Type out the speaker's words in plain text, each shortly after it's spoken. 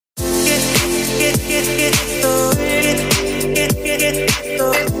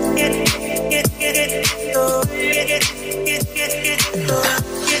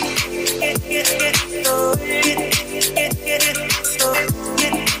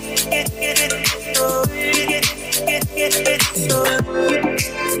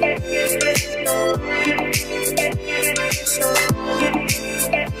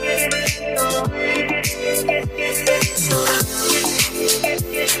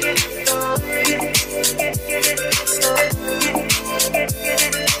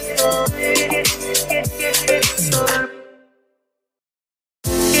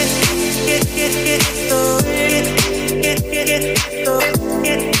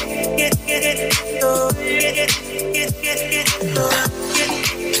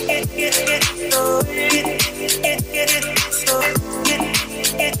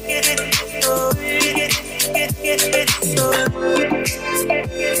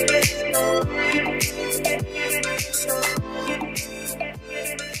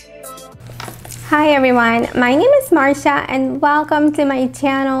Hi everyone, my name is Marsha and welcome to my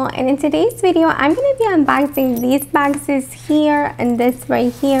channel. And in today's video I'm going to be unboxing these boxes here and this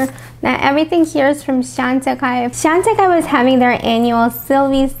right here. Now everything here is from Chantecaille. Chantecaille was having their annual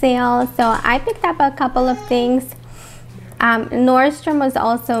Sylvie sale, so I picked up a couple of things. Nordstrom was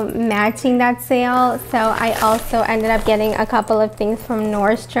also matching that sale, so I also ended up getting a couple of things from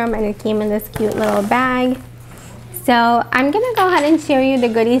Nordstrom, and it came in this cute little bag. So I'm gonna go ahead and show you the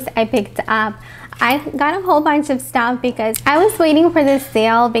goodies I picked up. I got a whole bunch of stuff because I was waiting for this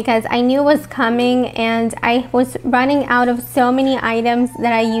sale because I knew it was coming, and I was running out of so many items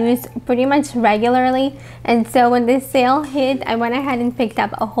that I use pretty much regularly. And so when this sale hit, I went ahead and picked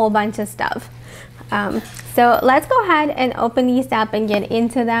up a whole bunch of stuff. So let's go ahead and open these up and get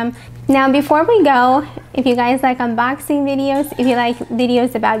into them. Now before we go, if you guys like unboxing videos, if you like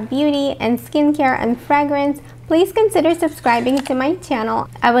videos about beauty and skincare and fragrance, please consider subscribing to my channel.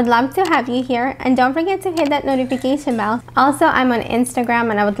 I would love to have you here, and don't forget to hit that notification bell. Also, I'm on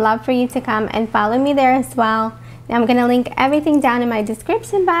Instagram and I would love for you to come and follow me there as well. Now, I'm gonna link everything down in my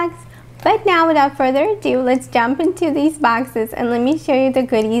description box. But now without further ado, let's jump into these boxes and let me show you the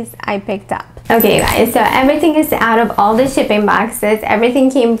goodies I picked up. Okay guys, so everything is out of all the shipping boxes.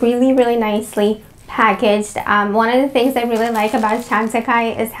 Everything came really nicely packaged. One of the things I really like about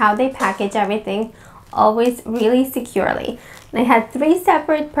Chantecaille is how they package everything, always really securely. I had 3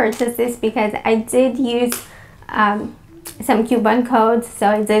 separate purchases because I did use some coupon codes, so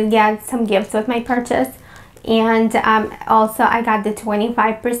I did get some gifts with my purchase. And also I got the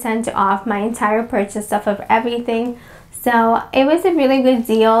 25% off my entire purchase of everything. So it was a really good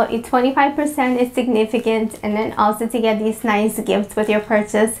deal. 25% is significant, and then also to get these nice gifts with your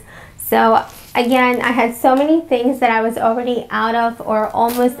purchase. So again, I had so many things that I was already out of or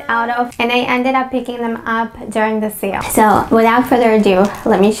almost out of, and I ended up picking them up during the sale. So without further ado,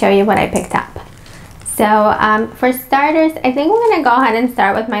 let me show you what I picked up. So for starters, I think we're gonna go ahead and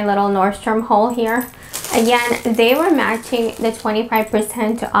start with my little Nordstrom haul here. Again, they were matching the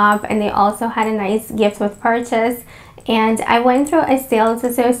 25% off, and they also had a nice gift with purchase. And I went through a sales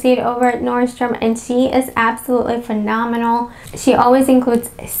associate over at Nordstrom, and she is absolutely phenomenal. She always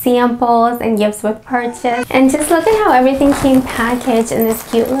includes samples and gifts with purchase. And just look at how everything came packaged in this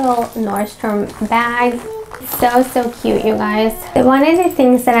cute little Nordstrom bag. So cute, you guys. One of the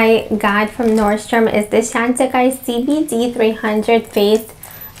things that I got from Nordstrom is the Chantecaille CBD 300 Face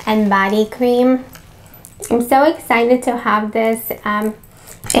and Body Cream. I'm so excited to have this.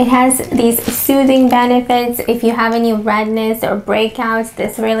 It has these soothing benefits. If you have any redness or breakouts,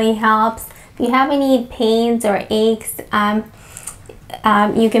 this really helps. If you have any pains or aches,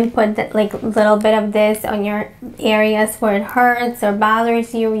 you can put like a little bit of this on your areas where it hurts or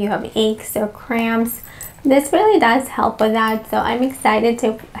bothers you. You have aches or cramps. This really does help with that. So I'm excited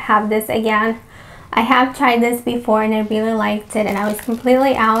to have this again. I have tried this before and I really liked it, and I was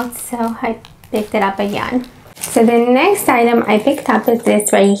completely out, so I picked it up again. So the next item I picked up is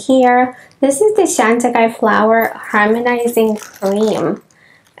this right here. This is the Chantecaille Flower Harmonizing Cream.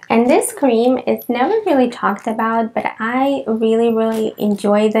 And this cream is never really talked about, but I really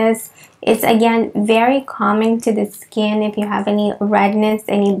enjoy this. It's again very calming to the skin. If you have any redness,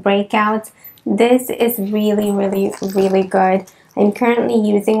 any breakouts, this is really good. I'm currently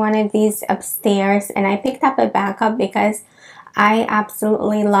using one of these upstairs, and I picked up a backup because I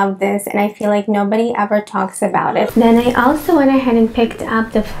absolutely love this, and I feel like nobody ever talks about it. Then I also went ahead and picked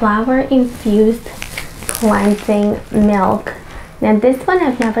up the Flower Infused Cleansing Milk. Now this one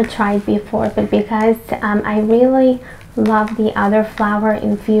I've never tried before, but because I really love the other flower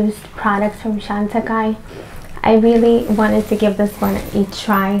infused products from Chantecaille, I really wanted to give this one a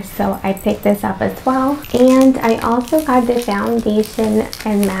try, so I picked this up as well. And I also got the foundation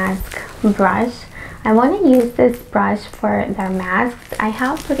and mask brush. I want to use this brush for their masks. I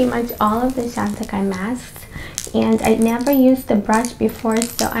have pretty much all of the Chantecaille masks, and I never used the brush before,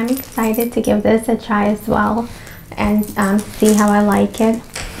 so I'm excited to give this a try as well and see how I like it.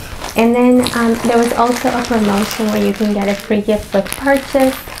 And then there was also a promotion where you can get a free gift with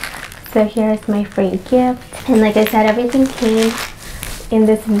purchase. So here's my free gift, and like I said, everything came in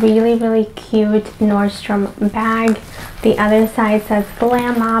this really, really cute Nordstrom bag. The other side says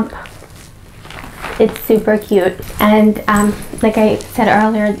Glam Up. It's super cute. And like I said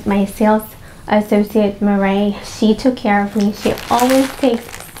earlier, my sales associate Marae, she took care of me. She always takes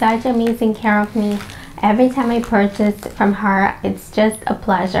such amazing care of me. Every time I purchase from her, it's just a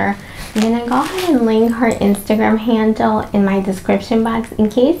pleasure. I'm gonna go ahead and link her Instagram handle in my description box in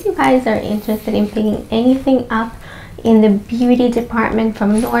case you guys are interested in picking anything up in the beauty department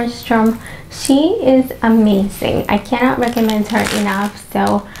from Nordstrom. She is amazing. I cannot recommend her enough,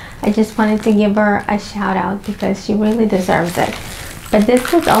 so I just wanted to give her a shout out because she really deserves it. But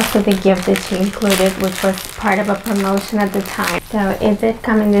this was also the gift that she included, which was part of a promotion at the time. So it did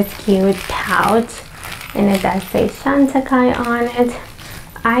come in this cute pouch, and it does say Chantecaille on it.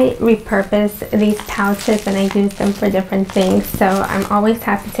 I repurpose these pouches and I use them for different things, so I'm always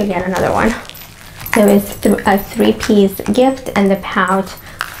happy to get another one. So it's a 3-piece gift and the pouch.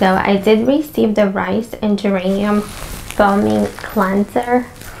 So I did receive the Rice and Geranium Foaming Cleanser.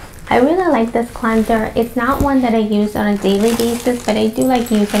 I really like this cleanser. It's not one that I use on a daily basis, but I do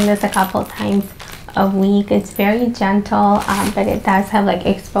like using this a couple times a week. It's very gentle, but it does have like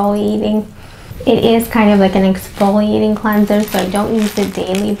exfoliating. It is kind of like an exfoliating cleanser, so I don't use it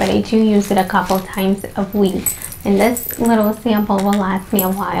daily, but I do use it a couple times a week. And this little sample will last me a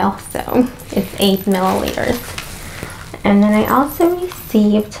while, so it's 8 milliliters. And then I also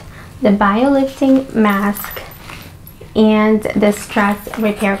received the BioLifting Mask and the Stress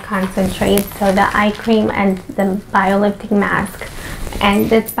Repair Concentrate, so the eye cream and the BioLifting Mask.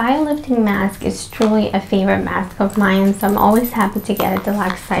 And this BioLifting Mask is truly a favorite mask of mine, so I'm always happy to get a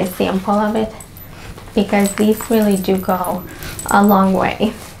deluxe size sample of it because these really do go a long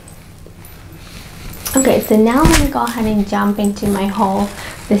way. Okay, so now I'm gonna go ahead and jump into my haul.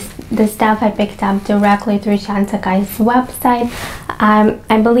 The stuff I picked up directly through Chantecaille's website.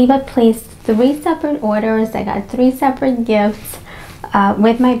 I believe I placed 3 separate orders. I got 3 separate gifts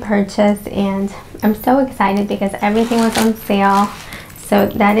with my purchase, and I'm so excited because everything was on sale. So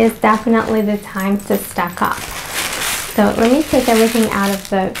that is definitely the time to stock up. So let me take everything out of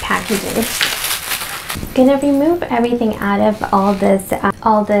the packaging. I'm gonna remove everything out of all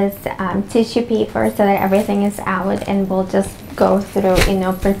this tissue paper so that everything is out, and we'll just go through in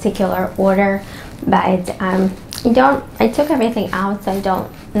no particular order. But I took everything out, so I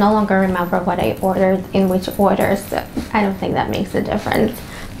no longer remember what I ordered in which order, so I don't think that makes a difference.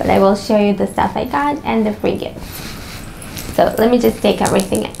 But I will show you the stuff I got and the free gifts. So let me just take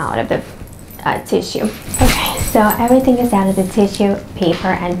everything out of the tissue. Okay, so everything is out of the tissue paper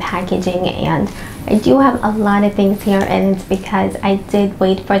and packaging, and I do have a lot of things here, and it's because I did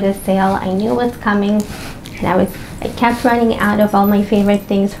wait for the sale. I knew it was coming, and I kept running out of all my favorite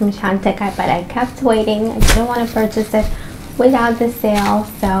things from Chantecaille, but I kept waiting. I didn't want to purchase it without the sale,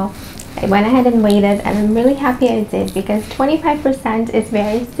 so I went ahead and waited, and I'm really happy I did because 25% is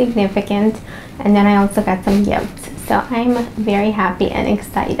very significant. And then I also got some gifts, so I'm very happy and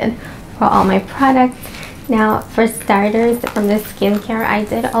excited for all my products. Now, for starters, from the skincare, I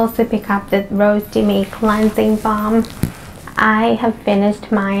did also pick up the Rose de May Cleansing Balm. I have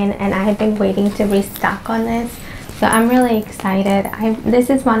finished mine, and I have been waiting to restock on this, so I'm really excited. This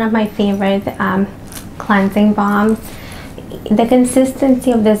is one of my favorite cleansing balms. The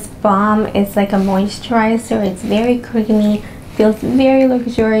consistency of this balm is like a moisturizer. It's very creamy, feels very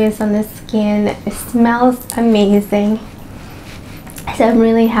luxurious on the skin, it smells amazing. So I'm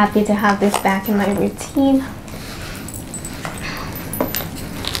really happy to have this back in my routine.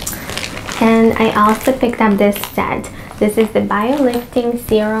 And I also picked up this set. This is the BioLifting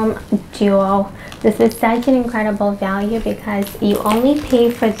Serum Duo. This is such an incredible value because you only pay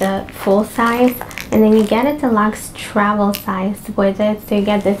for the full size, and then you get a deluxe travel size with it. So you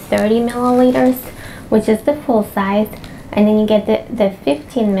get the 30 milliliters, which is the full size, and then you get the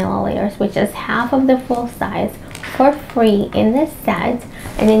 15 milliliters, which is half of the full size, for free in this set.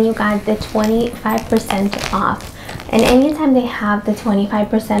 And then you got the 25% off. And anytime they have the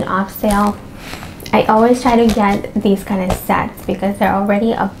 25% off sale, I always try to get these kind of sets because they're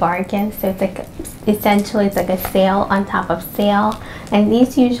already a bargain. So it's like, essentially it's like a sale on top of sale, and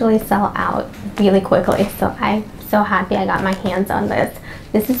these usually sell out really quickly. So I'm so happy I got my hands on this.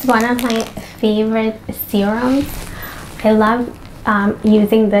 This is one of my favorite serums. I love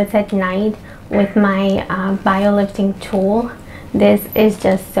using this at night with my bio-lifting tool. This is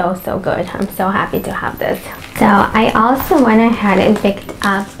just so good. I'm so happy to have this. So I also went ahead and picked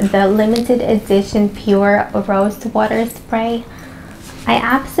up the limited edition pure rose water spray. I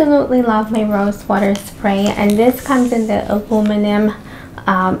absolutely love my rose water spray, and this comes in the aluminum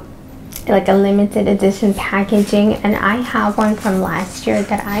like a limited edition packaging, and I have one from last year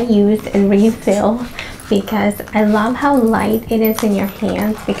that I use and refill because I love how light it is in your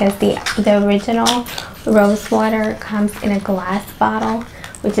hands, because the original rose water comes in a glass bottle,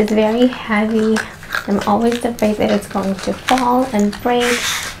 which is very heavy. I'm always afraid that it's going to fall and break,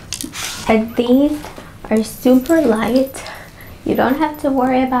 and these are super light. You don't have to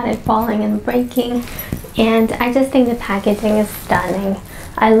worry about it falling and breaking, and I just think the packaging is stunning.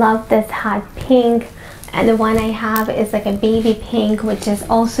 I love this hot pink, and the one I have is like a baby pink, which is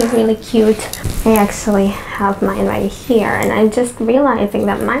also really cute. I actually have mine right here, and I'm just realizing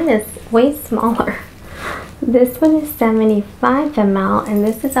that mine is way smaller. This one is 75 ml and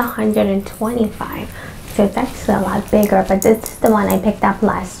this is 125, so it's actually a lot bigger, but this is the one I picked up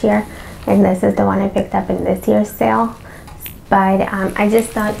last year, and this is the one I picked up in this year's sale. But I just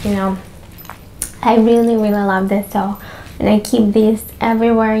thought, you know, I really love this. So, and I keep these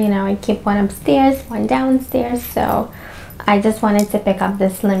everywhere, you know, I keep one upstairs, one downstairs. So I just wanted to pick up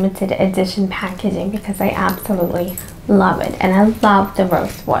this limited edition packaging because I absolutely love it. And I love the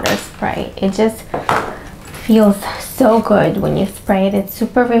rose water spray. It just feels so good when you spray it. It's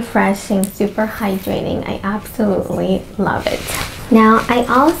super refreshing, super hydrating. I absolutely love it. Now I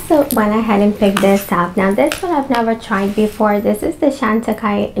also went ahead and picked this up. Now this one I've never tried before. This is the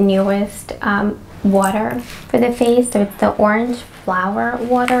Chantecaille newest water for the face. So it's the orange flower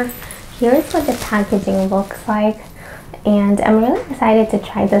water. Here's what the packaging looks like, and I'm really excited to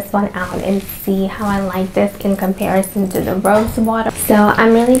try this one out and see how I like this in comparison to the rose water. So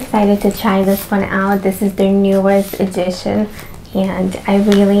I'm really excited to try this one out. This is their newest edition, and I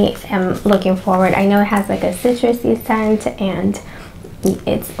really am looking forward. I know it has like a citrusy scent, and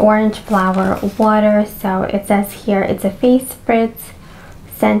it's orange flower water. So it says here it's a face spritz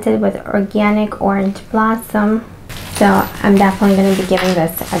scented with organic orange blossom. So I'm definitely going to be giving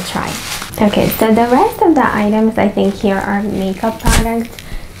this a try. Okay, so the rest of the items I think here are makeup products,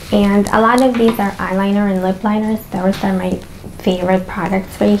 and a lot of these are eyeliner and lip liners. Those are my favorite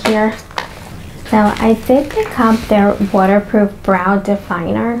products right here. So I did pick up their waterproof brow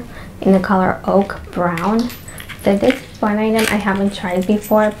definer in the color oak brown. So this is one item I haven't tried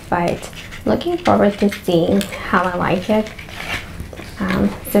before, but looking forward to seeing how I like it.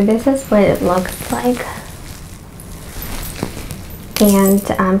 So this is what it looks like, and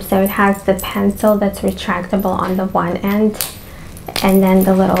so it has the pencil that's retractable on the one end, and then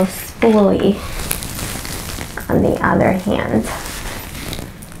the little spoolie on the other hand.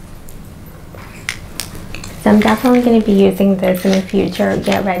 So I'm definitely going to be using this in the future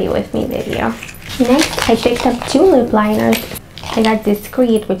get ready with me video. Next, I picked up two lip liners. I got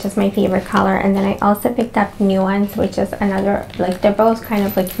Discreet, which is my favorite color, and then I also picked up Nuance, which is another, like, they're both kind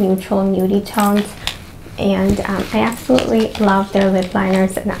of like neutral nudie tones, and I absolutely love their lip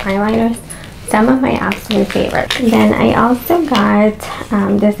liners and eyeliners. Some of my absolute favorites. Then I also got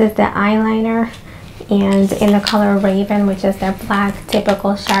this is the eyeliner, and in the color Raven, which is their black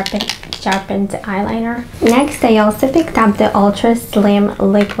typical sharpened eyeliner. Next, I also picked up the Ultra Slim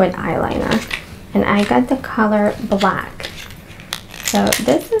liquid eyeliner, and I got the color Black. So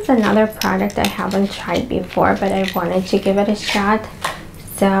this is another product I haven't tried before, but I wanted to give it a shot.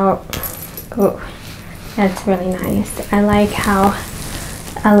 So, ooh, that's really nice. I like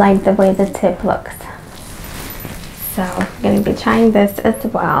the way the tip looks. So I'm going to be trying this as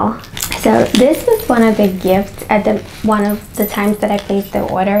well. So this was one of the gifts at one of the times that I placed the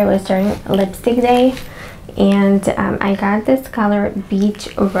order. It was during lipstick day, and I got this color Beach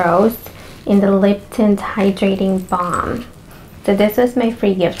Rose in the Lip Tint Hydrating Balm. So this was my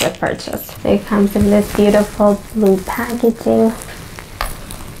free gift with purchase. So it comes in this beautiful blue packaging,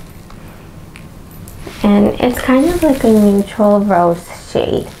 and it's kind of like a neutral rose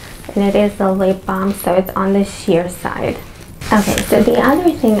shade, and it is a lip balm, so it's on the sheer side. Okay, so the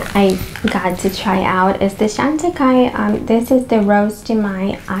other thing I got to try out is the Chantecaille. This is the Rose to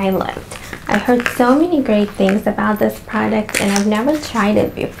My Eye Lift. I heard so many great things about this product, and I've never tried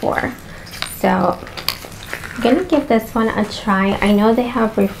it before. So I'm gonna give this one a try. I know they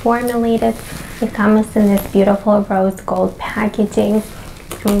have reformulated. It comes in this beautiful rose gold packaging.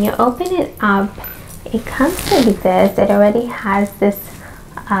 When you open it up, it comes like this. It already has this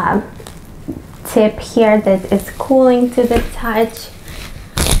tip here that is cooling to the touch,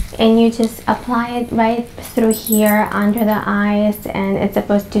 and you just apply it right through here under the eyes, and it's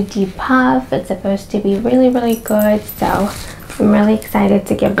supposed to depuff. It's supposed to be really good, so I'm really excited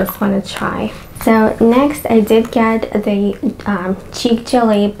to give this one a try. So next I did get the Cheek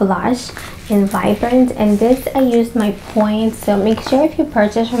Gelée blush in Vibrant, and this I used my points. So make sure if you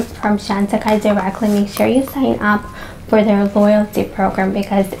purchase from Chantecaille directly, make sure you sign up for their loyalty program,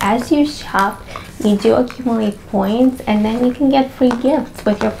 because as you shop you do accumulate points and then you can get free gifts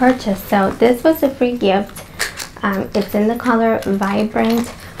with your purchase. So this was a free gift. It's in the color Vibrant,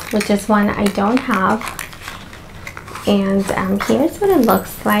 which is one I don't have, and here's what it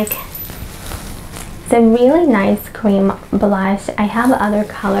looks like. It's a really nice cream blush. I have other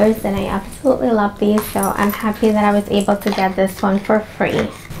colors and I absolutely love these, so I'm happy that I was able to get this one for free.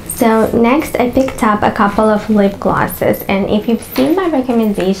 So next I picked up a couple of lip glosses, and if you've seen my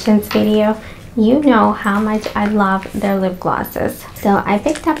recommendations video, you know how much I love their lip glosses. So I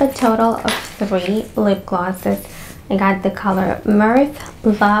picked up a total of 3 lip glosses. I got the color Mirth,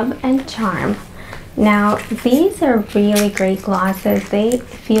 Love, and Charm. Now these are really great glosses. They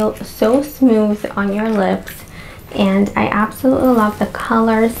feel so smooth on your lips, and I absolutely love the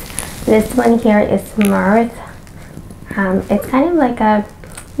colors. This one here is Mirth. It's kind of like a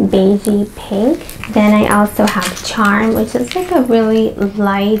beigey pink. Then I also have Charm, which is like a really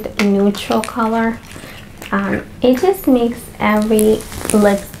light neutral color. It just makes every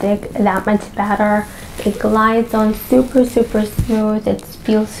lipstick that much better. It glides on super smooth. It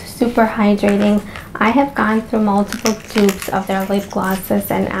feels super hydrating. I have gone through multiple tubes of their lip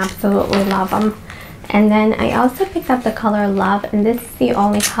glosses and absolutely love them. And then I also picked up the color Love, and this is the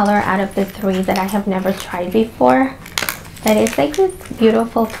only color out of the 3 that I have never tried before. But it's like this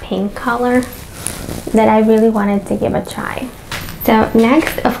beautiful pink color that I really wanted to give a try. So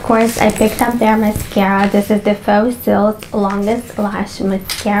next, of course, I picked up their mascara. This is the Faux Cils Longest Lash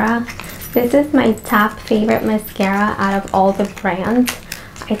Mascara. This is my top favorite mascara out of all the brands.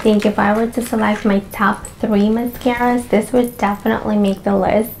 I think if I were to select my top 3 mascaras, this would definitely make the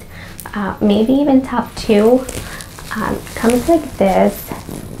list. Maybe even top 2. Comes like this.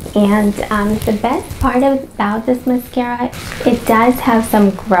 And the best part about this mascara, it does have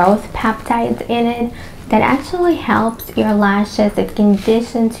some growth peptides in it that actually helps your lashes. It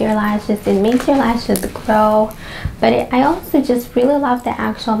conditions your lashes, it makes your lashes grow. But I also just really love the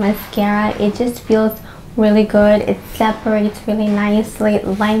actual mascara. It just feels really good. It separates really nicely, it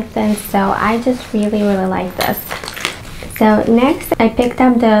lengthens, so I just really like this. So next I picked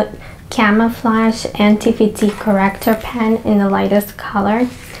up the Camouflage Anti-Fatigue Corrector Pen in the lightest color.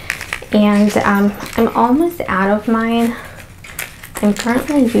 And I'm almost out of mine. I'm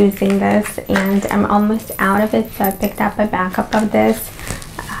currently using this and I'm almost out of it, so I picked up a backup of this.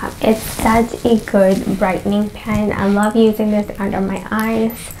 It's such a good brightening pen. I love using this under my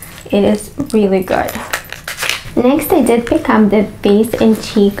eyes. It is really good. Next I did pick up the Face and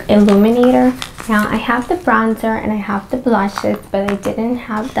Cheek Illuminator. Now I have the bronzer and I have the blushes, but I didn't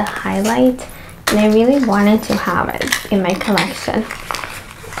have the highlight, and I really wanted to have it in my collection.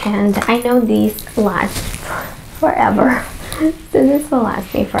 And I know these last forever, so this will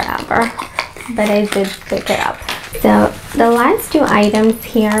last me forever, but I did pick it up. So the last 2 items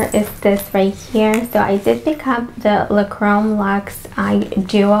here is this right here. So I did pick up the Chrome Luxe Eye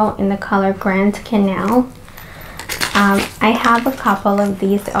Duo in the color Grand Canal. I have a couple of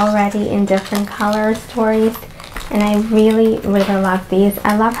these already in different color stories, and I really love these.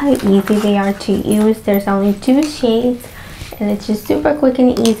 I love how easy they are to use. There's only 2 shades, and it's just super quick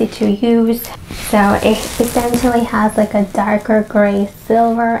and easy to use. So it essentially has like a darker gray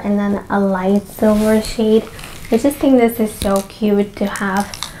silver and then a light silver shade. I just think this is so cute to have.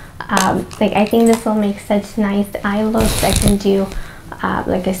 Like I think this will make such nice eye looks. I can do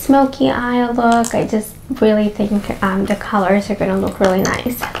like a smoky eye look. I just really think the colors are going to look really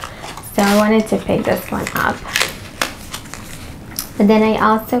nice. So I wanted to pick this one up. But then I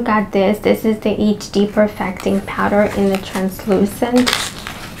also got this. This is the HD Perfecting Powder in the translucent.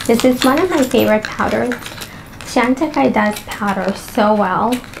 This is one of my favorite powders. Chantecaille does powder so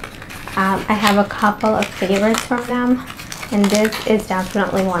well. I have a couple of favorites from them, and this is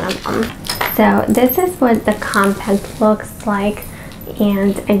definitely one of them. So this is what the compact looks like,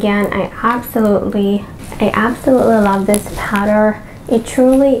 and again, I absolutely love this powder. It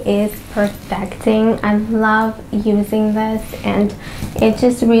truly is perfecting. I love using this, and it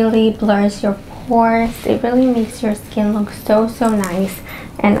just really blurs your pores. It really makes your skin look so nice.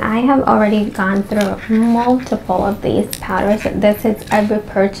 And I have already gone through multiple of these powders. This is a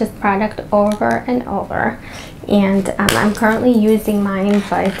repurchased product over and over, and I'm currently using mine,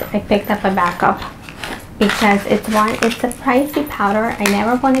 but I picked up a backup because it's a pricey powder. I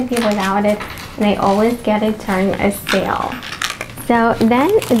never want to be without it, and I always get it during a sale. So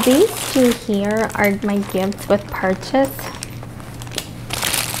then these two here are my gifts with purchase.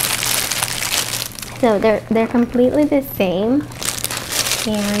 So they're completely the same,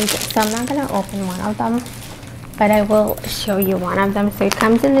 and so I'm not gonna open one of them, but I will show you one of them. So it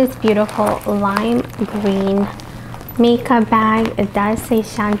comes in this beautiful lime green makeup bag. It does say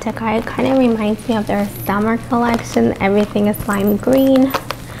Chantecaille. It kind of reminds me of their summer collection. Everything is lime green,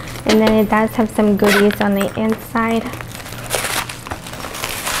 and then it does have some goodies on the inside.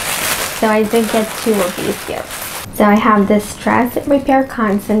 So I did get 2 of these gifts. So I have the Stress Repair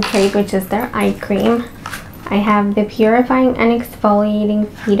Concentrate, which is their eye cream. I have the Purifying and Exfoliating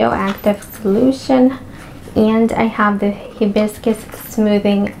Phytoactive Solution, and I have the Hibiscus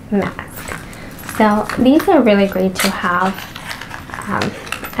Smoothing Mask. So these are really great to have.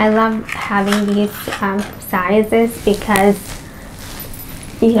 I love having these sizes because,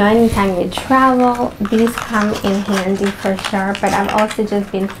 you know, anytime you travel, these come in handy for sure. But I've also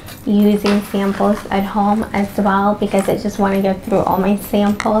just been using samples at home as well because I just want to get through all my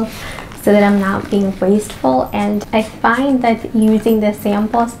samples so that I'm not being wasteful. And I find that using the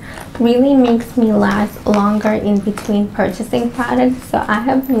samples really makes me last longer in between purchasing products. So I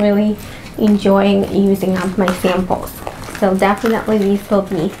have been really enjoying using up my samples. So definitely these will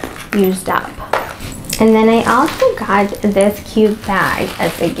be used up. And then I also got this cute bag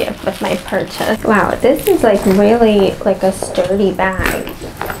as a gift with my purchase. Wow, this is like really like a sturdy bag.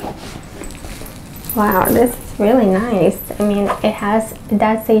 Wow, this is really nice. I mean, it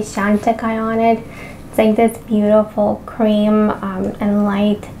does say Chantecaille on it. It's like this beautiful cream and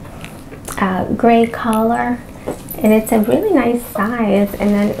light gray color, and it's a really nice size. And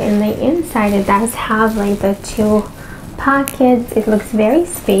then in the inside, it does have like the 2 pockets. It looks very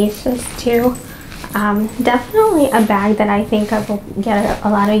spacious too. Definitely a bag that I think I will get a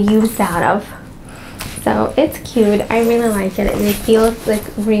lot of use out of. So it's cute. I really like it, and it feels like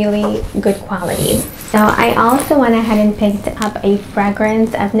really good quality. So I also went ahead and picked up a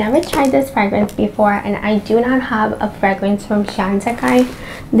fragrance. I've never tried this fragrance before, and I do not have a fragrance from Chantecaille.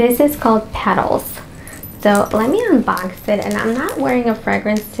 This is called Pétales. So let me unbox it, and I'm not wearing a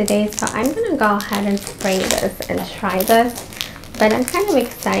fragrance today, so I'm gonna go ahead and spray this and try this. But I'm kind of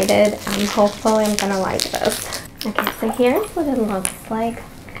excited. Hopefully I'm gonna like this. Okay, so here's what it looks like.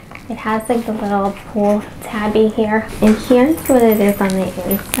 It has like the little pull tabby here, and here's what it is on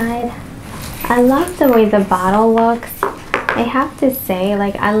the inside. I love the way the bottle looks. I have to say,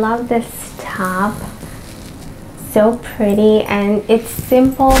 like, I love this top. So pretty, and it's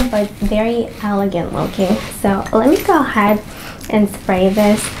simple but very elegant looking. So let me go ahead and spray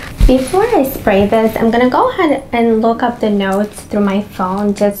this. Before I spray this, I'm gonna go ahead and look up the notes through my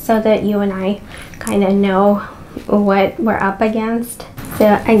phone just so that you and I kind of know what we're up against. So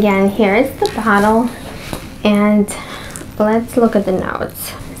again, here is the bottle, and let's look at the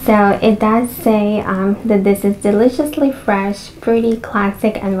notes. So it does say that this is deliciously fresh, fruity,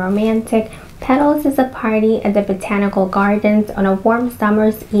 classic, and romantic. Pétales is a party at the Botanical Gardens on a warm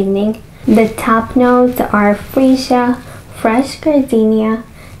summer's evening. The top notes are freesia, fresh gardenia,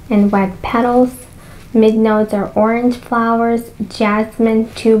 and wet petals. Mid notes are orange flowers, jasmine,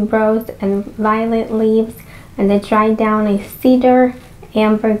 tuberose, and violet leaves. And the dry down is cedar,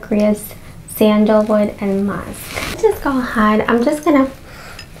 ambergris, sandalwood, and musk. Just go ahead. I'm just gonna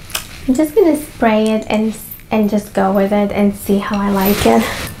spray it and just go with it and see how I like it.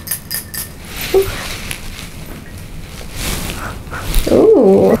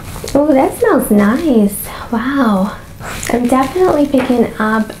 Ooh, that smells nice. Wow, I'm definitely picking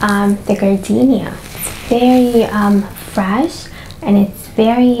up the gardenia. It's very fresh, and it's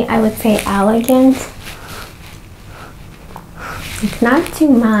very, I would say, elegant. It's not too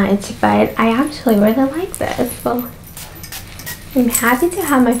much, but I actually really like this. Well, I'm happy to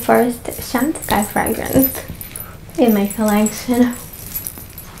have my first Chantecaille fragrance in my collection.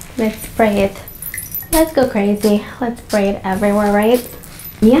 Let's spray it. Let's go crazy. Let's spray it everywhere, right?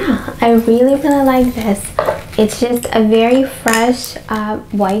 Yeah, I really like this. It's just a very fresh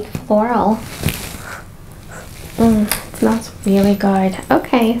white floral. It smells really good.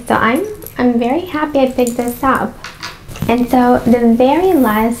 Okay, so I'm very happy I picked this up. And so the very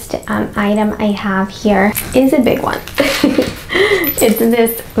last item I have here is a big one. It's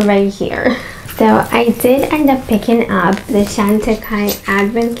this right here. So I did end up picking up the Chantecaille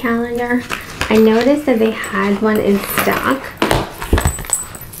Advent Calendar. I noticed that they had one in stock.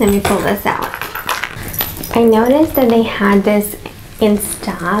 Let me pull this out. I noticed that they had this in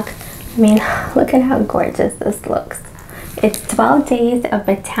stock. I mean, look at how gorgeous this looks. It's 12 Days of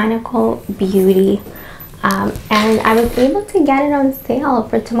Botanical Beauty. And I was able to get it on sale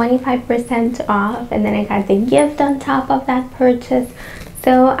for 25% off, and then I got the gift on top of that purchase.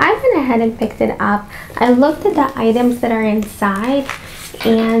 So I went ahead and picked it up. I looked at the items that are inside,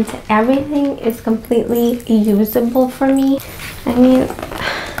 and everything is completely usable for me. I mean,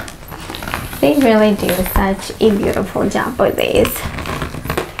 they really do such a beautiful job with these.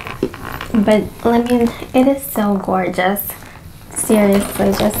 But I mean, it is so gorgeous.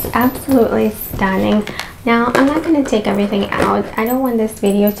 Seriously, just absolutely stunning. Now, I'm not going to take everything out. I don't want this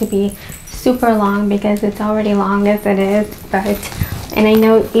video to be super long because it's already long as it is. And I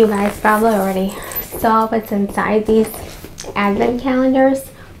know you guys probably already saw what's inside these advent calendars.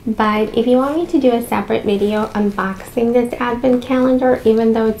 But if you want me to do a separate video unboxing this advent calendar,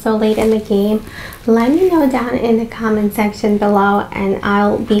 even though it's so late in the game, let me know down in the comment section below, and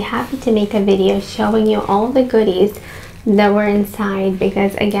I'll be happy to make a video showing you all the goodies that were inside,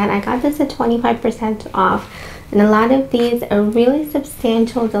 because again, I got this at 25% off, and a lot of these are really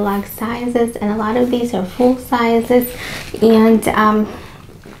substantial deluxe sizes, and a lot of these are full sizes, and I'm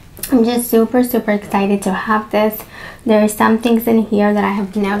just super excited to have this. There are some things in here that I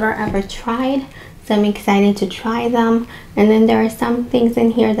have never ever tried, so I'm excited to try them, and then there are some things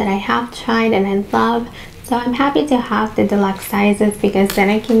in here that I have tried and I love. So I'm happy to have the deluxe sizes, because then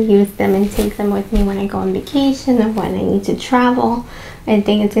I can use them and take them with me when I go on vacation or when I need to travel. I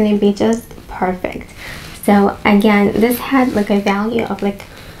think it's going to be just perfect. So again, this had like a value of like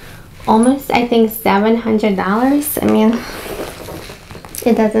almost, I think, $700. I mean,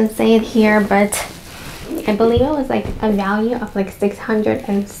 it doesn't say it here, but I believe it was like a value of like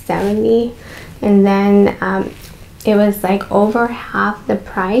 $670, and then it was like over half the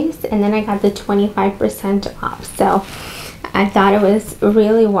price, and then I got the 25% off. So I thought it was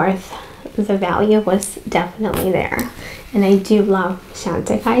really worth, the value was definitely there, and I do love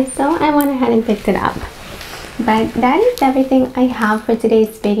Chantecaille, so I went ahead and picked it up. But that is everything I have for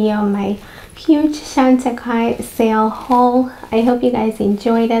today's video, my huge Chantecaille sale haul. I hope you guys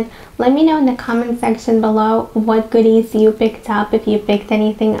enjoyed it. Let me know in the comment section below what goodies you picked up, if you picked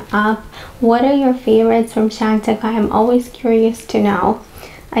anything up. What are your favorites from Chantecaille? I'm always curious to know.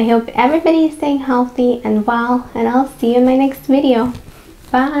 I hope everybody is staying healthy and well, and I'll see you in my next video.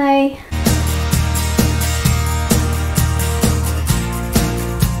 Bye!